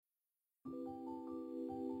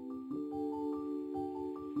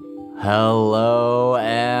Hello,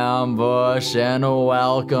 Ambush, and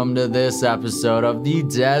welcome to this episode of the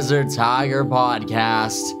Desert Tiger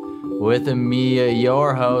Podcast with me,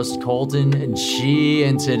 your host, Colton G.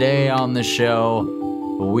 And today on the show,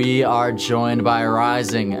 we are joined by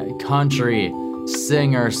rising country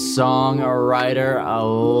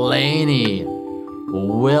singer-songwriter Lainey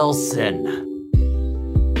Wilson.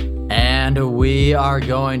 And we are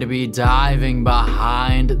going to be diving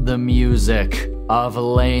behind the music of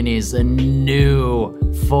Lainey's new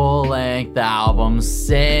full-length album,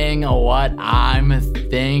 Saying What I'm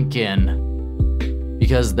Thinking.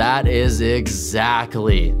 Because that is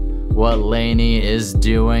exactly what Lainey is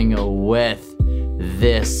doing with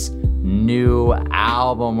this new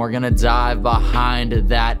album. We're gonna dive behind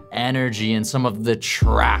that energy and some of the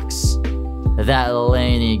tracks that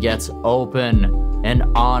Lainey gets open and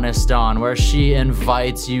honest on, where she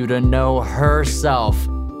invites you to know herself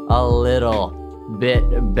a little bit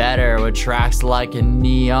better with tracks like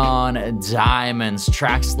Neon Diamonds,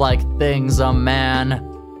 tracks like Things a Man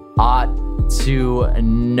Ought to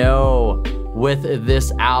Know. With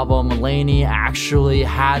this album, Lainey actually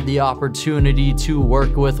had the opportunity to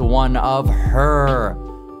work with one of her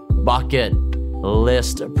bucket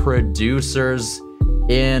list producers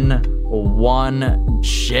in One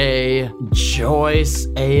J Joyce,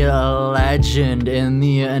 a legend in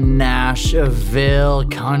the Nashville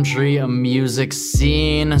country music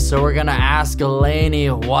scene. So we're gonna ask Lainey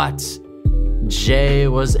what Jay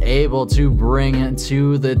was able to bring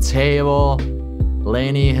to the table.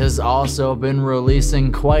 Lainey has also been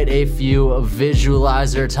releasing quite a few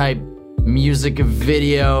visualizer type music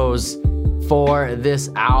videos for this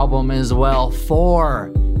album as well.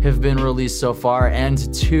 4 have been released so far,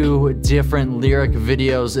 and 2 different lyric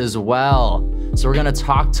videos as well. So we're gonna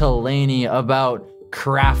talk to Lainey about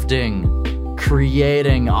crafting,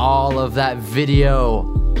 creating all of that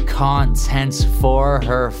video content for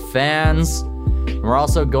her fans. We're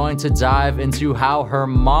also going to dive into how her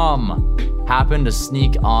mom happened to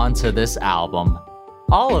sneak onto this album.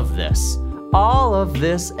 All of this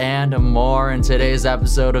and more in today's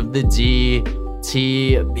episode of the DTP.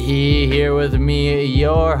 Here with me,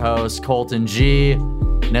 your host, Colton G.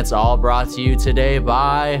 And it's all brought to you today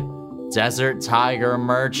by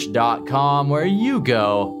DesertTigerMerch.com, where you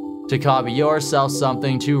go to copy yourself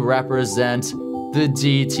something to represent the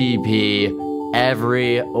DTP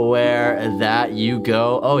everywhere that you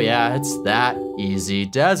go. Oh yeah, it's that easy.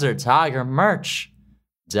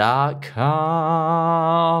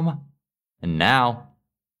 DesertTigerMerch.com. And now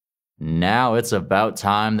it's about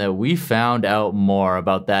time that we found out more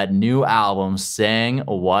about that new album, Saying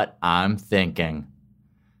What I'm Thinking.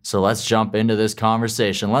 So let's jump into this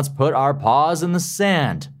conversation. Let's put our paws in the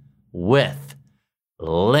sand with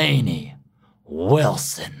Lainey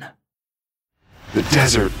Wilson. The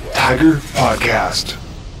Desert Tiger Podcast.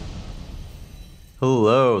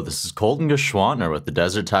 Hello, this is Colton Geschwantner with the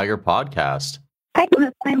Desert Tiger Podcast. Hey,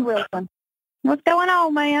 Miss Lainey Wilson. What's going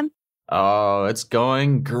on, man? Oh, it's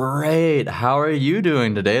going great. How are you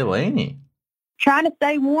doing today, Lainey? Trying to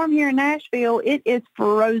stay warm here in Nashville. It is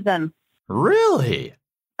frozen. Really?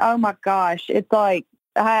 Oh my gosh. It's like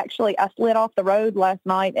I slid off the road last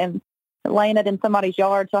night and landed in somebody's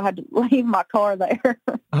yard, so I had to leave my car there.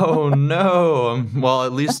 Oh no. Well,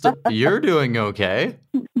 at least you're doing okay.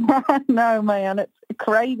 No, man. It's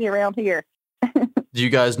crazy around here. Do you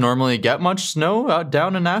guys normally get much snow out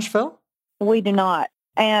down in Nashville? We do not.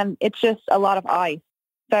 And it's just a lot of ice.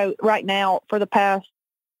 So right now, for the past,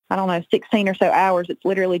 16 or so hours, it's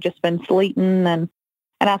literally just been sleeting. And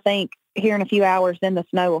I think here in a few hours, then the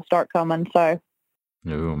snow will start coming. So.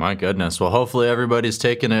 Oh, my goodness. Well, hopefully everybody's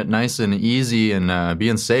taking it nice and easy and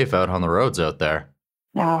being safe out on the roads out there.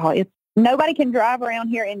 No, nobody can drive around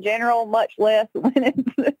here in general, much less when it's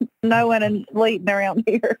snowing and sleeting around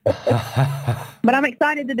here. But I'm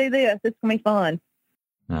excited to do this. It's going to be fun.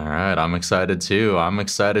 All right. I'm excited too.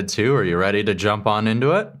 Are you ready to jump on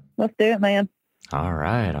into it? Let's do it, man. All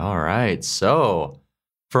right. So,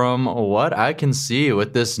 from what I can see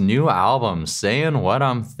with this new album, Saying What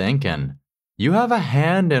I'm Thinking, you have a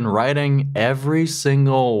hand in writing every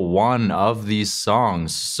single one of these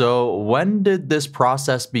songs. So when did this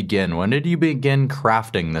process begin? When did you begin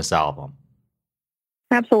crafting this album?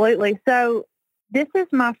 Absolutely. So this is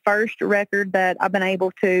my first record that I've been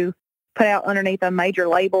able to put out underneath a major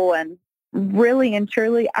label. And really and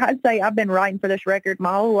truly, I'd say I've been writing for this record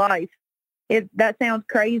my whole life. That sounds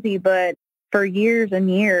crazy, but for years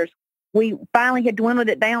and years, we finally had dwindled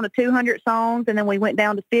it down to 200 songs, and then we went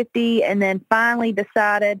down to 50, and then finally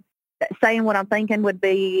decided that Saying What I'm Thinking would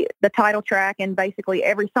be the title track, and basically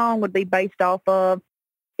every song would be based off of,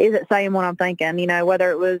 is it saying what I'm thinking? You know,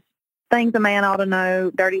 whether it was Things a Man Ought to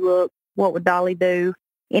Know, Dirty Look, What Would Dolly Do,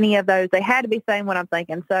 any of those, they had to be saying what I'm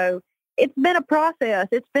thinking. So it's been a process.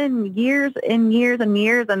 It's been years and years and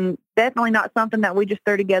years, and definitely not something that we just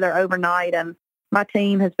threw together overnight. And my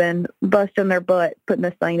team has been busting their butt putting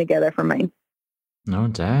this thing together for me. Oh,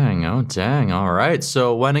 dang. Oh, dang. All right.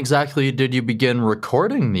 So when exactly did you begin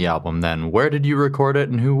recording the album then? Where did you record it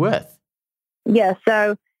and who with? Yeah,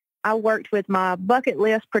 so I worked with my bucket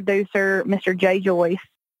list producer, Mr. Jay Joyce.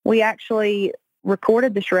 We actually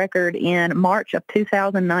recorded this record in March of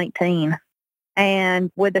 2019.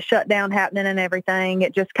 And with the shutdown happening and everything,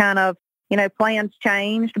 it just kind of, plans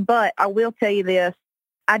changed. But I will tell you this,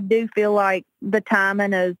 I do feel like the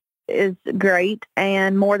timing is great,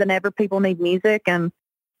 and more than ever, people need music, and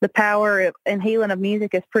the power and healing of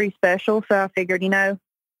music is pretty special. So I figured,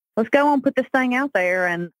 let's go and put this thing out there.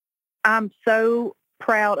 And I'm so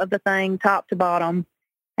proud of the thing top to bottom.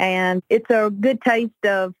 And it's a good taste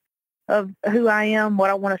of who I am, what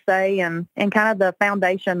I want to say, and kind of the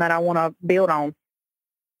foundation that I want to build on.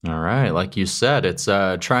 All right. Like you said, it's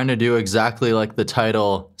trying to do exactly like the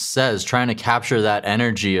title says, trying to capture that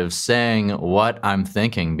energy of saying what I'm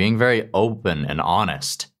thinking, being very open and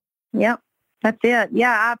honest. Yep, that's it.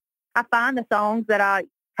 Yeah, I find the songs that I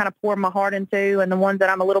kind of pour my heart into, and the ones that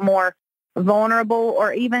I'm a little more vulnerable,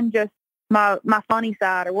 or even just my funny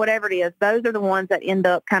side or whatever it is, those are the ones that end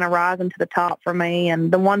up kind of rising to the top for me,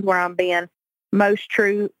 and the ones where I'm being most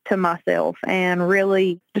true to myself and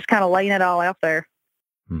really just kind of laying it all out there.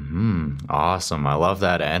 Awesome. I love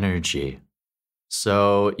that energy.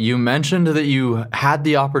 So you mentioned that you had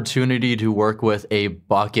the opportunity to work with a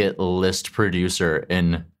bucket list producer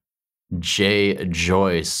in Jay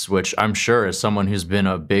Joyce, which I'm sure is someone who's been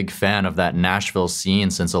a big fan of that Nashville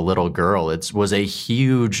scene since a little girl. It was a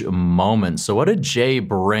huge moment. So what did Jay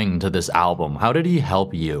bring to this album? How did he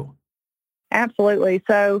help you? Absolutely.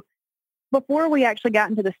 So before we actually got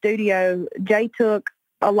into the studio, Jay took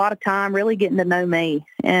a lot of time really getting to know me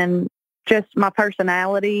and just my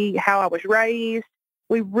personality, how I was raised.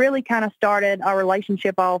 We really kind of started our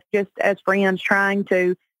relationship off just as friends, trying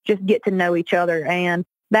to just get to know each other. And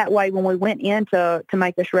that way, when we went in to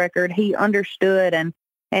make this record, he understood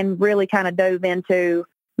and really kind of dove into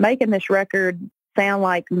making this record sound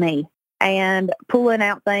like me and pulling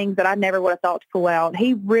out things that I never would have thought to pull out.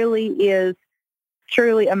 He really is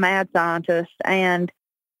truly a mad scientist, and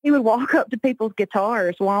he would walk up to people's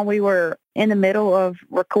guitars while we were in the middle of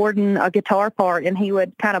recording a guitar part, and he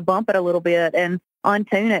would kind of bump it a little bit and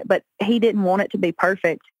untune it, but he didn't want it to be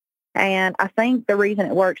perfect. And I think the reason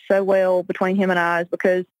it worked so well between him and I is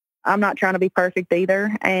because I'm not trying to be perfect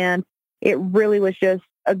either. And it really was just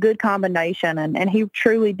a good combination. And he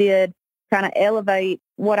truly did kind of elevate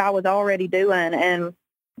what I was already doing, and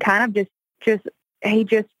kind of he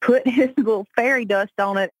just put his little fairy dust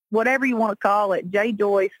on it, whatever you want to call it. Jay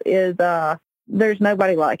Joyce is, there's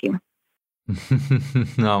nobody like him.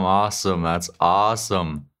 Awesome. That's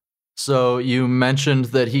awesome. So you mentioned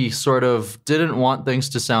that he sort of didn't want things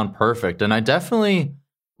to sound perfect. And I definitely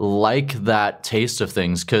like that taste of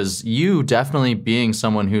things, because you definitely being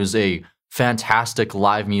someone who's a fantastic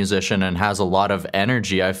live musician and has a lot of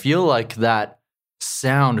energy, I feel like that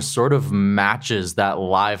sound sort of matches that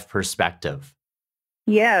live perspective.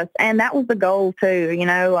 Yes, and that was the goal too.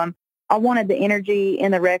 I wanted the energy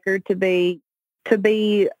in the record to be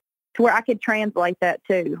to where I could translate that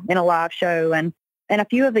too in a live show. And a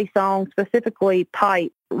few of these songs, specifically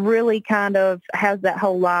Pipe, really kind of has that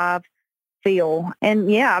whole live feel. And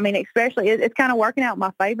yeah, I mean, especially it's kind of working out in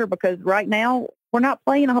my favor, because right now we're not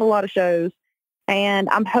playing a whole lot of shows. And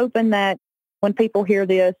I'm hoping that when people hear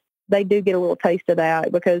this, they do get a little taste of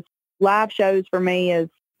that, because live shows for me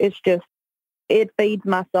it feeds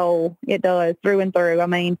my soul. It does, through and through. I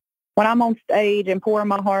mean, when I'm on stage and pouring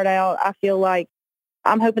my heart out, I feel like,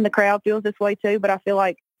 I'm hoping the crowd feels this way too, but I feel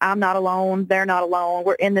like I'm not alone. They're not alone.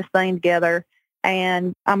 We're in this thing together.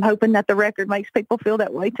 And I'm hoping that the record makes people feel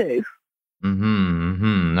that way too.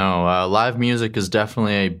 No, live music is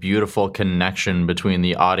definitely a beautiful connection between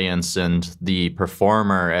the audience and the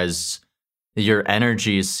performer, as your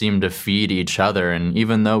energies seem to feed each other. And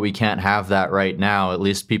even though we can't have that right now, at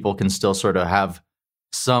least people can still sort of have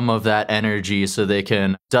some of that energy so they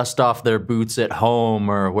can dust off their boots at home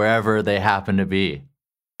or wherever they happen to be.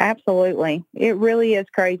 Absolutely. It really is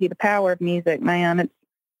crazy. The power of music, man.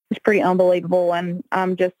 It's pretty unbelievable. And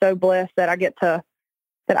I'm just so blessed that I get to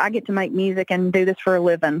make music and do this for a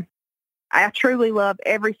living. I truly love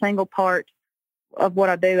every single part of what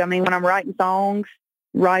I do. I mean, when I'm writing songs,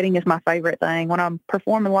 writing is my favorite thing. When I'm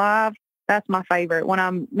performing live, that's my favorite. When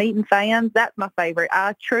I'm meeting fans, that's my favorite.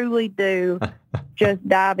 I truly do just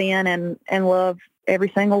dive in and love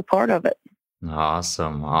every single part of it.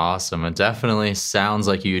 Awesome. Awesome. It definitely sounds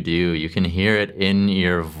like you do. You can hear it in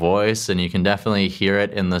your voice and you can definitely hear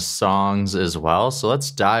it in the songs as well. So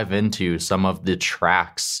let's dive into some of the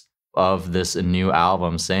tracks of this new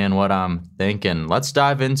album, Saying What I'm Thinking. Let's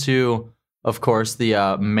dive into, of course,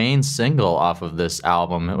 the main single off of this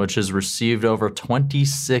album, which has received over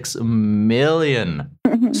 26 million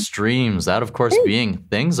streams. That, of course, being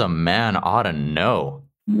Things a Man Ought to Know.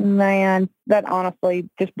 Man, that honestly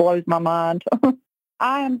just blows my mind.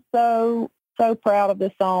 I am so proud of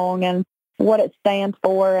this song and what it stands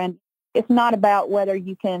for. And it's not about whether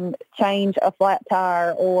you can change a flat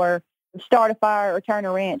tire or start a fire or turn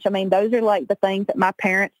a wrench. I mean, those are like the things that my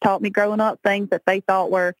parents taught me growing up, things that they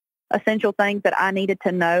thought were essential things that I needed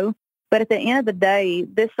to know. But at the end of the day,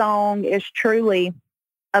 this song is truly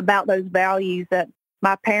about those values that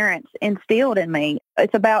my parents instilled in me.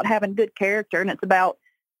 It's about having good character, and it's about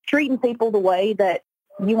treating people the way that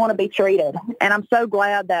you want to be treated. And I'm so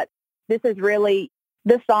glad that this is really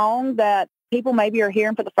the song that people maybe are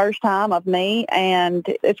hearing for the first time of me. And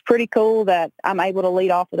it's pretty cool that I'm able to lead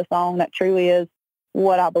off with a song that truly is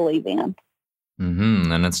what I believe in.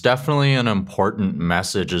 Mm-hmm. And it's definitely an important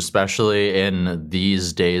message, especially in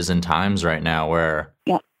these days and times right now where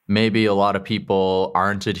maybe a lot of people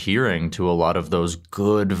aren't adhering to a lot of those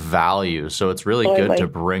good values. So it's really good to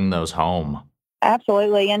bring those home.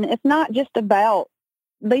 Absolutely. And it's not just about,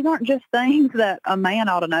 these aren't just things that a man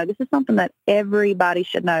ought to know. This is something that everybody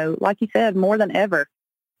should know. Like you said, more than ever,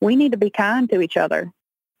 we need to be kind to each other.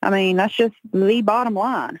 I mean, that's just the bottom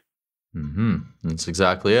line. Mm-hmm. That's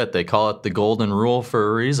exactly it. They call it the golden rule for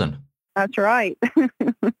a reason. That's right.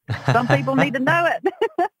 Some people need to know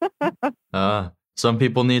it. Some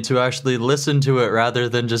people need to actually listen to it rather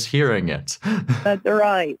than just hearing it. That's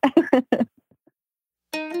right.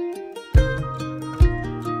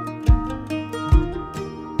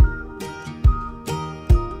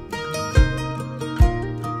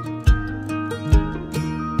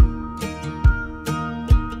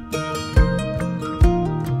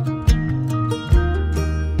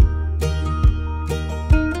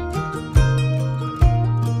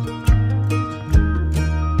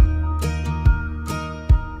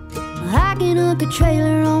 A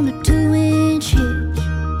trailer on a 2-inch hitch.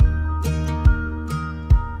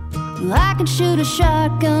 I can shoot a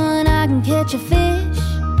shotgun, I can catch a fish.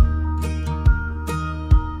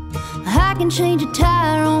 I can change a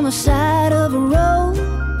tire on the side of a road.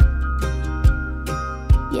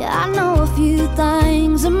 Yeah, I know a few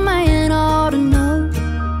things a man ought to know.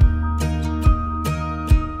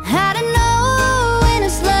 How to know when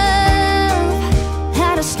it's love,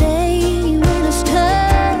 how to stay when it's tough.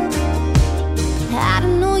 How to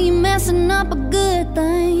know you're messing up a good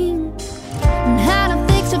thing, and how to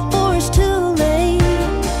fix it before it's too late.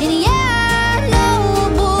 And yeah, I know a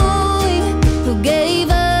boy who gave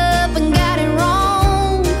up and got it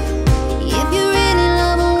wrong. If you really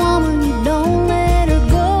love a woman, you don't let her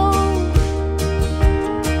go.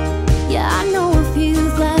 Yeah,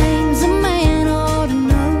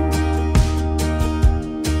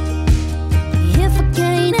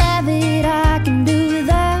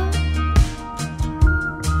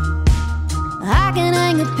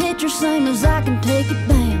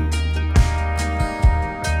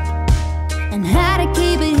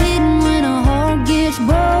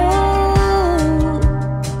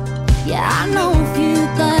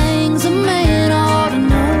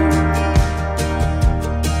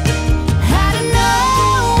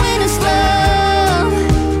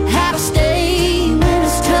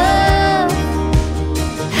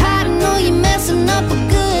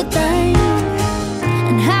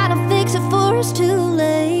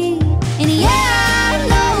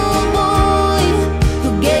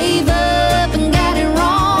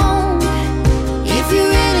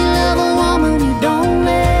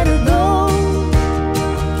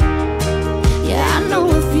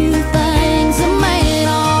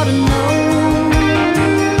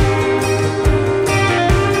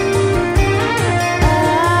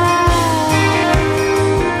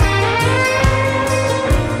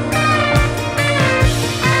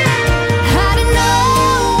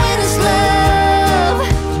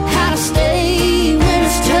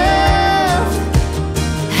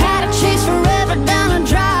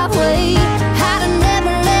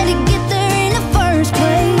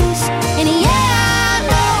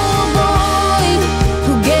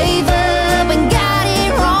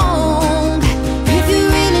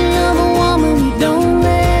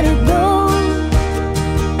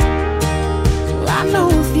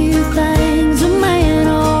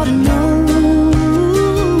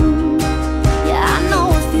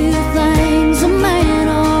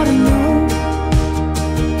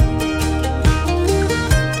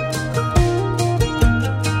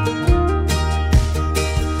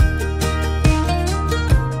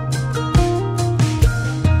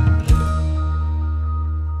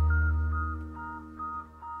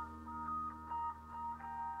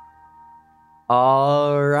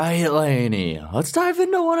 All right, Lainey. Let's dive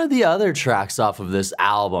into one of the other tracks off of this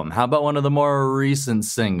album. How about one of the more recent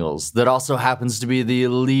singles that also happens to be the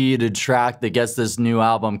lead track that gets this new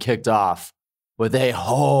album kicked off with a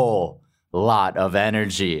whole lot of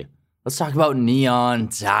energy? Let's talk about Neon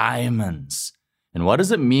Diamonds. And what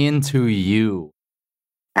does it mean to you?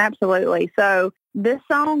 Absolutely. So this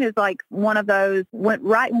song is like one of those,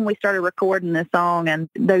 right when we started recording this song and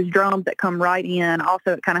those drums that come right in,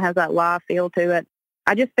 also it kind of has that live feel to it.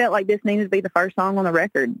 I just felt like this needed to be the first song on the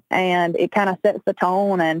record, and it kind of sets the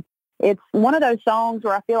tone. And it's one of those songs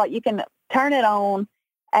where I feel like you can turn it on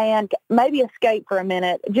and maybe escape for a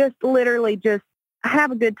minute, just literally just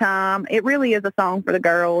have a good time. It really is a song for the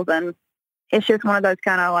girls, and it's just one of those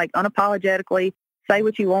kind of like unapologetically say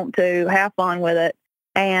what you want to, have fun with it.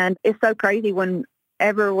 And it's so crazy,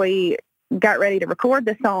 whenever we got ready to record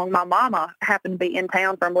this song, my mama happened to be in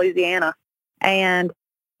town from Louisiana, and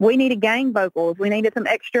we needed gang vocals. We needed some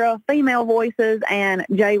extra female voices, and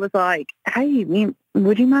Jay was like, hey,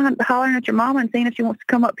 would you mind hollering at your mama and seeing if she wants to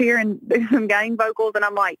come up here and do some gang vocals? And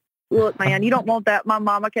I'm like, look, man, you don't want that. My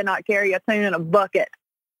mama cannot carry a tune in a bucket.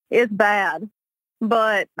 It's bad.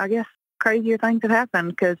 But I guess crazier things have happened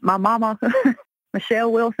because my mama,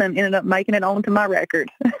 Michelle Wilson, ended up making it onto my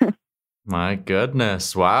record. My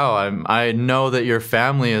goodness. Wow. I know that your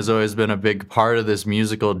family has always been a big part of this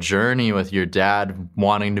musical journey, with your dad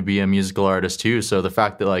wanting to be a musical artist too. So the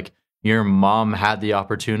fact that like your mom had the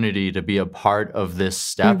opportunity to be a part of this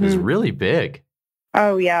step is really big.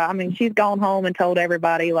 Oh, yeah. I mean, she's gone home and told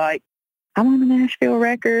everybody, like, I'm on the Nashville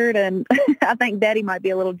record, and I think Daddy might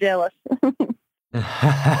be a little jealous.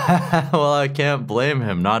 Well, I can't blame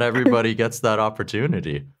him. Not everybody gets that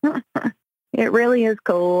opportunity. It really is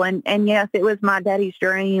cool. And yes, it was my daddy's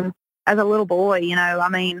dream as a little boy. You know, I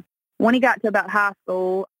mean, when he got to about high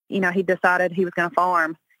school, you know, he decided he was going to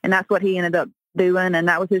farm, and that's what he ended up doing. And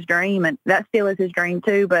that was his dream. And that still is his dream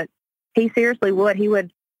too. But he seriously would. He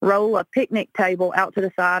would roll a picnic table out to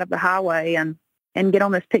the side of the highway and get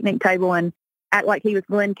on this picnic table and act like he was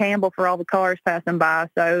Glenn Campbell for all the cars passing by.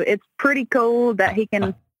 So it's pretty cool that he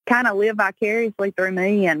can kind of live vicariously through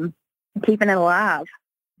me and keeping it alive.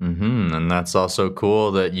 And that's also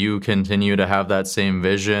cool that you continue to have that same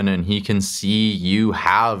vision, and he can see you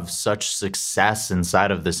have such success inside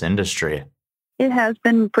of this industry. It has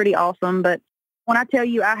been pretty awesome. But when I tell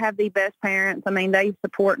you I have the best parents, I mean, they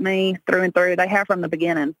support me through and through. They have from the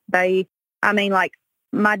beginning. Like,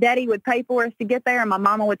 my daddy would pay for us to get there, and my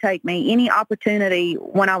mama would take me any opportunity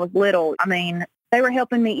when I was little. I mean, they were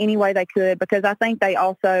helping me any way they could, because I think they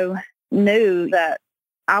also knew that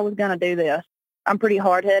I was going to do this. I'm pretty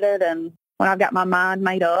hard-headed, and when I've got my mind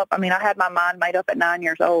made up, I mean, I had my mind made up at 9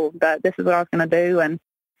 years old that this is what I was going to do, and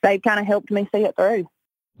they kind of helped me see it through.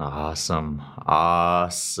 Awesome.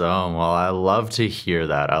 Well, I love to hear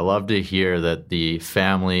that. I love to hear that the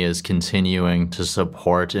family is continuing to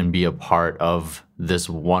support and be a part of this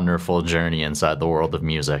wonderful journey inside the world of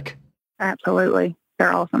music. Absolutely.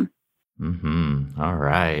 They're awesome. All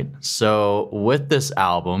right. So with this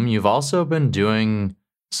album, you've also been doing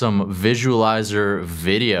some visualizer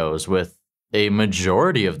videos with a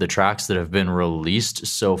majority of the tracks that have been released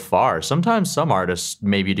so far. Sometimes some artists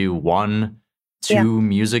maybe do 1, 2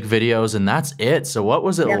 music videos, and that's it. So what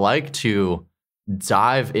was it like to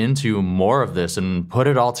dive into more of this and put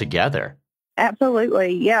it all together?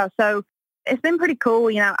 Absolutely. Yeah. So it's been pretty cool.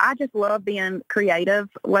 You know, I just love being creative,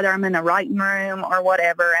 whether I'm in the writing room or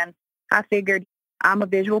whatever. And I figured I'm a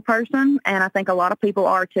visual person, and I think a lot of people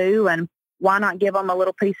are too. And why not give them a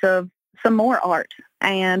little piece of some more art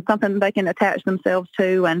and something they can attach themselves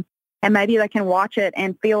to, and maybe they can watch it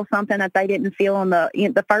and feel something that they didn't feel on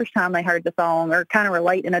the first time they heard the song, or kind of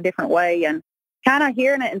relate in a different way, and kind of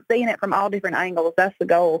hearing it and seeing it from all different angles. That's the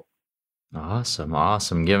goal.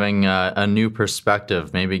 Awesome. Giving a new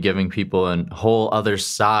perspective, maybe giving people a whole other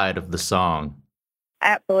side of the song.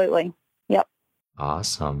 Absolutely. Yep.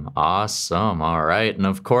 Awesome. All right. And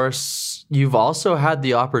of course, you've also had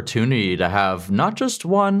the opportunity to have not just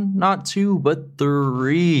 1, not 2, but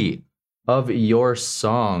 3 of your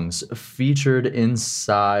songs featured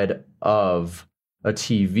inside of a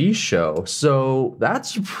TV show. So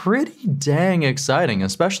that's pretty dang exciting,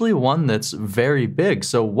 especially one that's very big.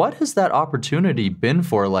 So what has that opportunity been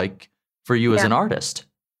for you as an artist?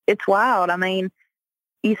 It's wild. I mean,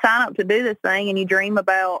 you sign up to do this thing and you dream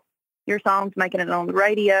about your songs making it on the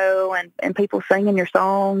radio and people singing your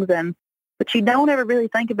songs, but you don't ever really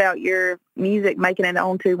think about your music making it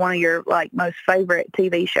onto one of your most favorite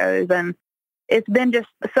TV shows. And it's been just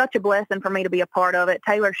such a blessing for me to be a part of it.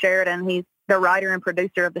 Taylor Sheridan, he's the writer and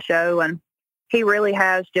producer of the show, and he really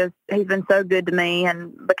has he's been so good to me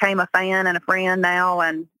and became a fan and a friend now.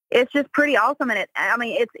 And it's just pretty awesome. And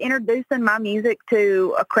it's introducing my music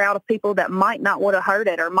to a crowd of people that might not would have heard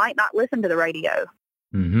it or might not listen to the radio.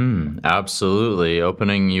 Absolutely.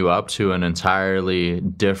 Opening you up to an entirely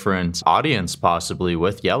different audience, possibly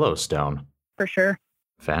with Yellowstone. For sure.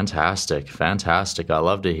 Fantastic. I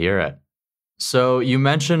love to hear it. So you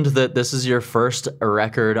mentioned that this is your first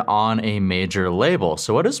record on a major label.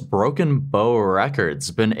 So what has Broken Bow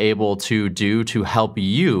Records been able to do to help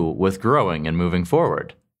you with growing and moving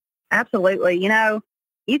forward? Absolutely.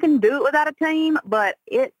 You can do it without a team, but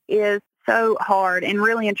it is so hard, and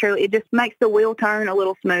really and truly, it just makes the wheel turn a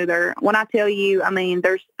little smoother. When I tell you,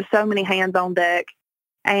 there's so many hands on deck,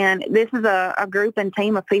 and this is a group and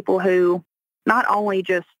team of people who not only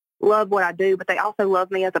just love what I do, but they also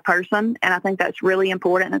love me as a person, and I think that's really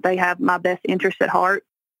important, that they have my best interest at heart,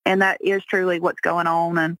 and that is truly what's going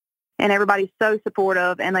on, and everybody's so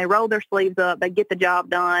supportive, and they roll their sleeves up, they get the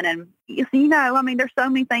job done, and there's so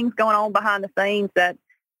many things going on behind the scenes that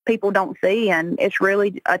people don't see, and it's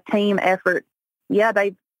really a team effort. Yeah,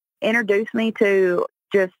 they've introduced me to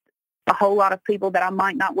just a whole lot of people that I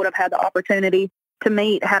might not would have had the opportunity to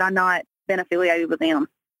meet had I not been affiliated with them.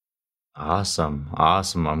 Awesome.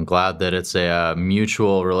 I'm glad that it's a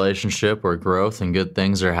mutual relationship where growth and good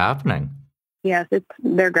things are happening. Yes,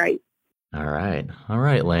 they're great. All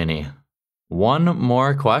right, Lainey. One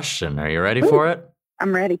more question. Are you ready for it?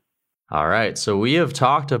 I'm ready. All right, so we have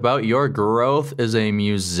talked about your growth as a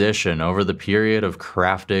musician over the period of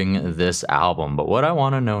crafting this album. But what I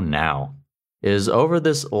want to know now is, over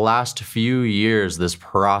this last few years, this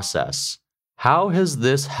process, how has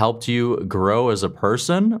this helped you grow as a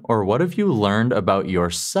person, or what have you learned about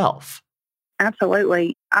yourself?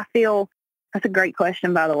 Absolutely. I feel that's a great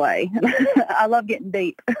question, by the way. I love getting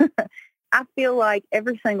deep. I feel like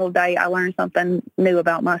every single day I learn something new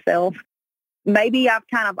about myself. Maybe I've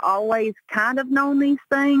always known these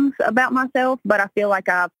things about myself, but I feel like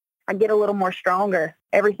I get a little more stronger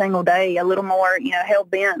every single day, a little more,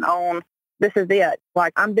 hell-bent on this is it.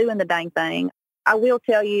 Like, I'm doing the dang thing. I will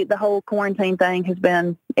tell you, the whole quarantine thing has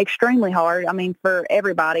been extremely hard. For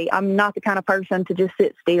everybody. I'm not the kind of person to just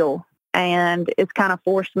sit still, and it's kind of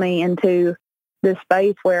forced me into this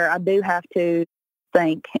space where I do have to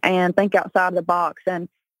think outside the box and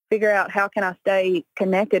figure out how can I stay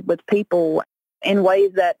connected with people in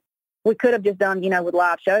ways that we could have just done, with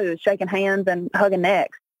live shows, shaking hands and hugging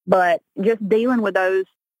necks, but just dealing with those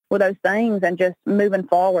things and just moving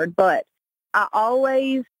forward. But I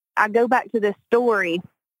go back to this story.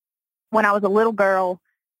 When I was a little girl,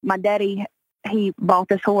 my daddy, he bought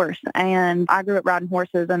this horse, and I grew up riding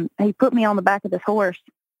horses, and he put me on the back of this horse,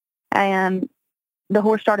 and the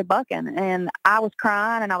horse started bucking, and I was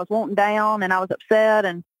crying, and I was wanting down, and I was upset,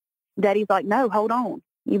 and Daddy's like, no, hold on.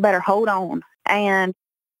 You better hold on. And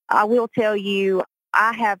I will tell you,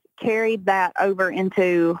 I have carried that over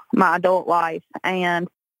into my adult life. And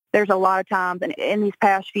there's a lot of times in these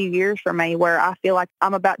past few years for me where I feel like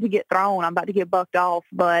I'm about to get thrown, I'm about to get bucked off,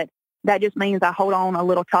 but that just means I hold on a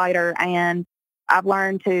little tighter, and I've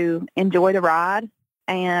learned to enjoy the ride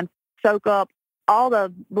and soak up all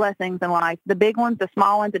the blessings in life, the big ones, the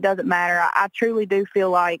small ones, it doesn't matter. I truly do feel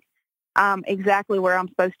like I'm exactly where I'm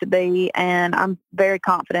supposed to be, and I'm very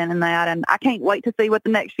confident in that, and I can't wait to see what the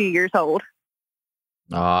next few years hold.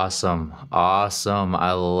 Awesome.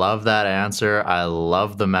 I love that answer. I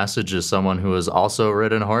love the message as someone who has also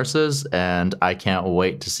ridden horses, and I can't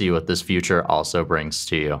wait to see what this future also brings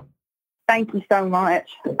to you. Thank you so much.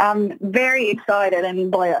 I'm very excited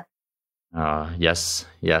and blessed. Yes.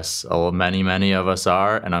 Many of us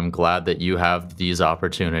are, and I'm glad that you have these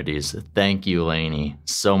opportunities. Thank you, Lainey,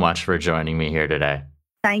 so much for joining me here today.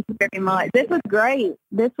 Thank you very much. This was great.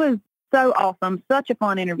 This was so awesome. Such a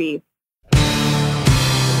fun interview.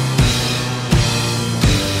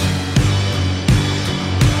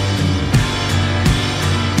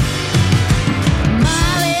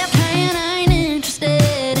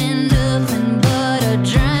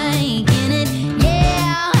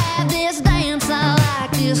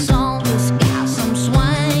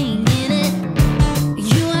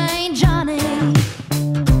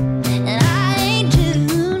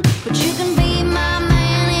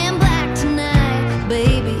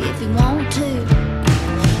 If you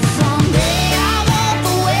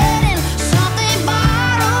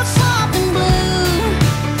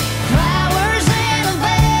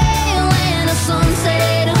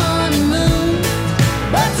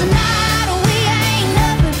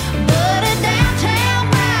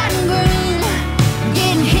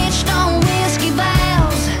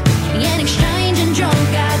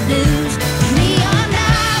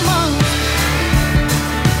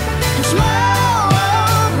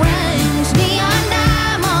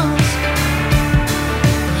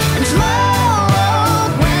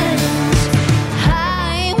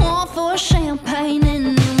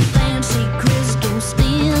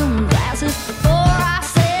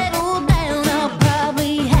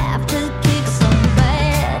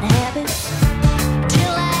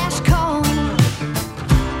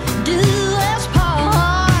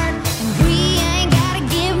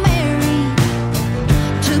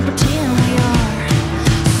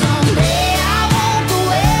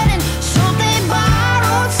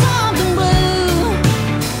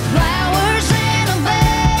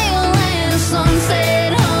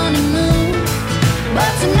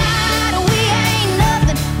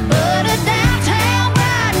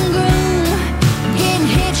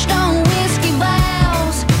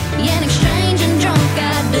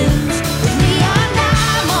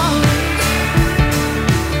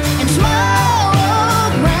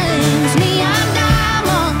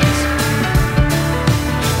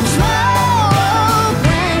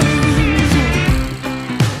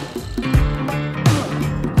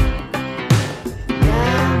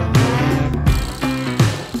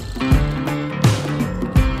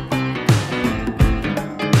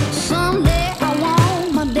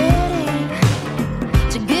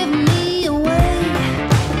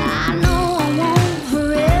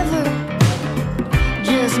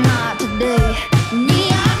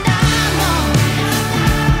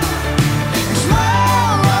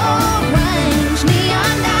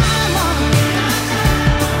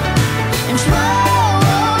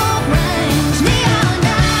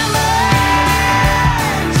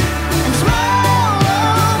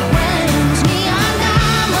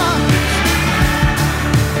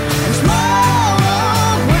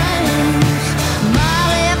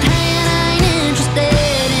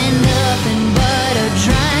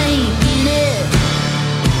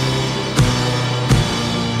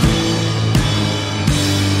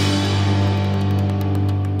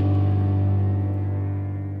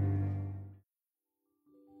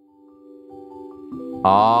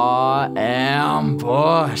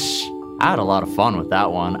Ambush. I had a lot of fun with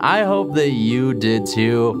that one. I hope that you did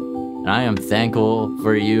too. And I am thankful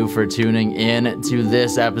for you for tuning in to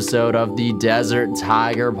this episode of the Desert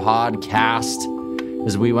Tiger Podcast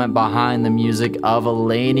as we went behind the music of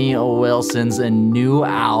Lainey Wilson's new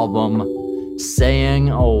album, Saying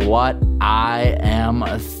What I Am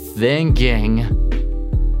Thinking,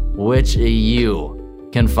 which you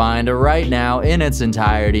can find right now in its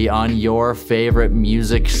entirety on your favorite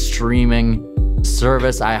music streaming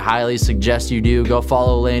service. I highly suggest you do. Go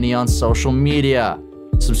follow Lainey on social media.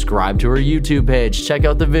 Subscribe to her YouTube page. Check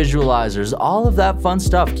out the visualizers. All of that fun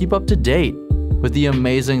stuff. Keep up to date with the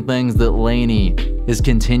amazing things that Lainey is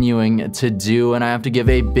continuing to do. And I have to give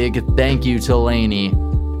a big thank you to Lainey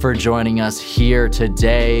for joining us here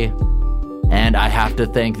today. And I have to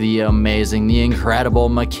thank the incredible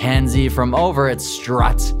Mackenzie from over at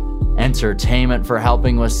Strut Entertainment for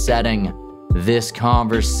helping with setting this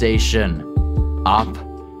conversation up.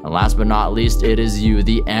 And last but not least, it is you,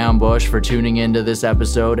 the Ambush, for tuning into this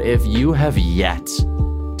episode. If you have yet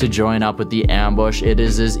to join up with the Ambush, it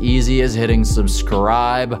is as easy as hitting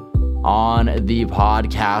subscribe on the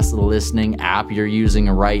podcast listening app you're using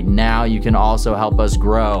right now. You can also help us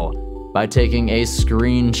grow by taking a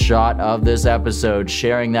screenshot of this episode,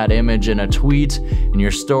 sharing that image in a tweet, in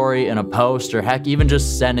your story, in a post, or heck, even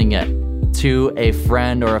just sending it to a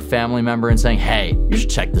friend or a family member and saying, hey, you should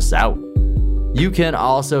check this out. You can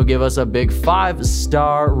also give us a big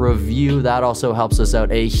 5-star review. That also helps us out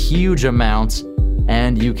a huge amount.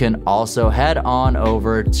 And you can also head on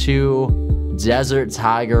over to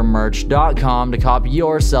DesertTigerMerch.com to copy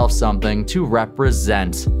yourself something to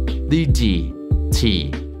represent the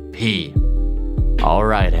DTP. All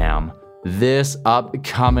right, Ham. This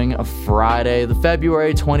upcoming Friday, the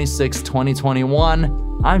February 26,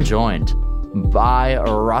 2021, I'm joined by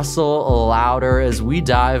Russell Louder as we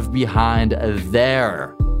dive behind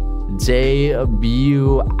their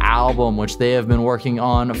debut album, which they have been working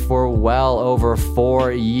on for well over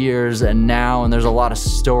 4 years and now, and there's a lot of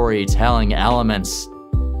storytelling elements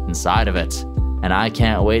inside of it. And I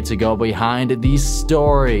can't wait to go behind the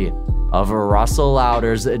story of Russell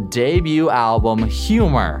Louder's debut album,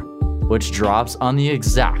 Humor, which drops on the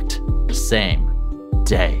exact same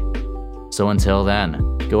day. So until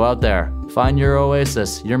then, go out there, find your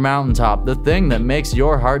oasis, your mountaintop, the thing that makes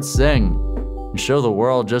your heart sing, and show the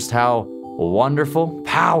world just how wonderful,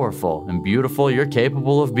 powerful, and beautiful you're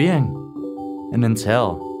capable of being. And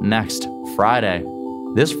until next Friday,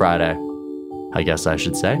 this Friday, I guess I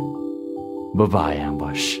should say, bye-bye,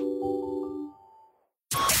 Ambush.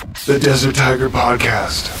 The Desert Tiger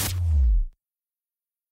Podcast.